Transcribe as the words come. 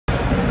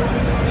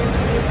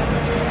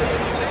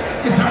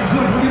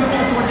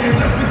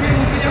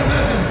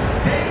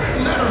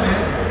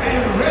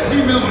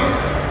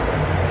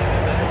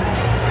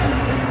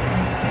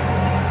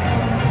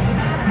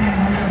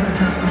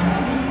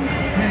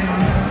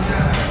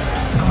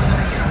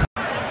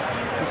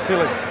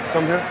ceiling.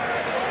 Come here.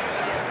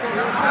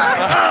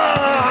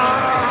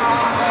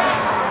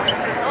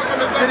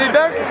 Did he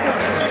dunk?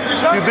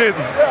 You did.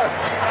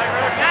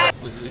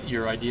 Was it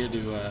your idea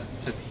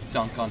to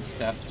dunk on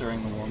Steph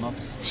during the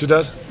warm-ups? See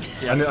that?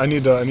 Yes. I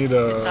need a.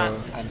 It's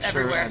I'm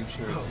everywhere.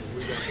 Sure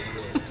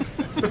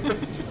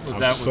it's was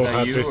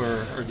that you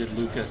or did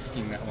Luka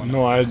scheme that one?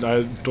 No, I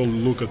told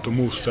Luka to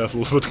move Steph a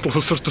little bit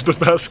closer to the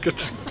basket.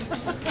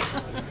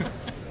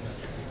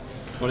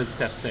 What did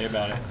Steph say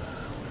about it?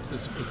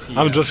 Was he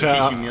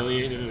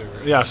humiliated?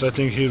 Or? Yes, I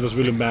think he was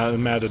really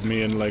mad at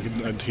me, and like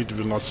he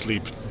will not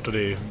sleep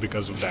today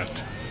because of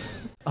that.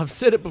 I've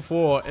said it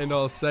before and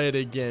I'll say it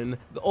again.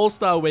 The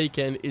All-Star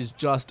weekend is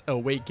just a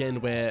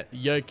weekend where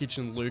Jokic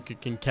and Luka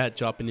can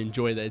catch up and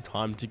enjoy their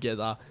time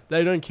together.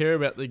 They don't care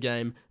about the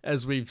game,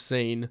 as we've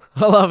seen.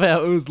 I love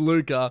how it was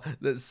Luka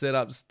that set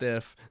up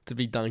Steph to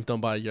be dunked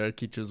on by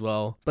Jokic as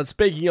well. But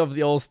speaking of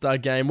the All-Star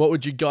game, what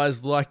would you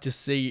guys like to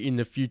see in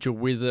the future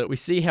with it? We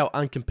see how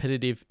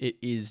uncompetitive it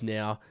is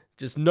now.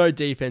 Just no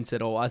defense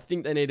at all. I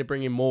think they need to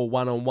bring in more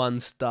one-on-one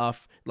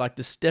stuff, like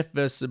the Steph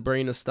versus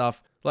Sabrina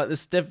stuff. Like the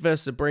Steph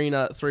versus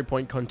Sabrina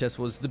 3-point contest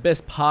was the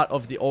best part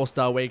of the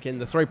All-Star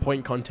weekend. The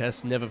 3-point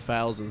contest never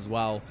fails as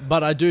well.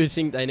 But I do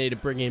think they need to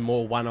bring in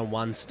more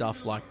one-on-one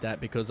stuff like that,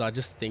 because I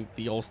just think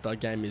the All-Star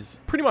game is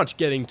pretty much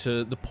getting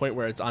to the point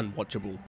where it's unwatchable.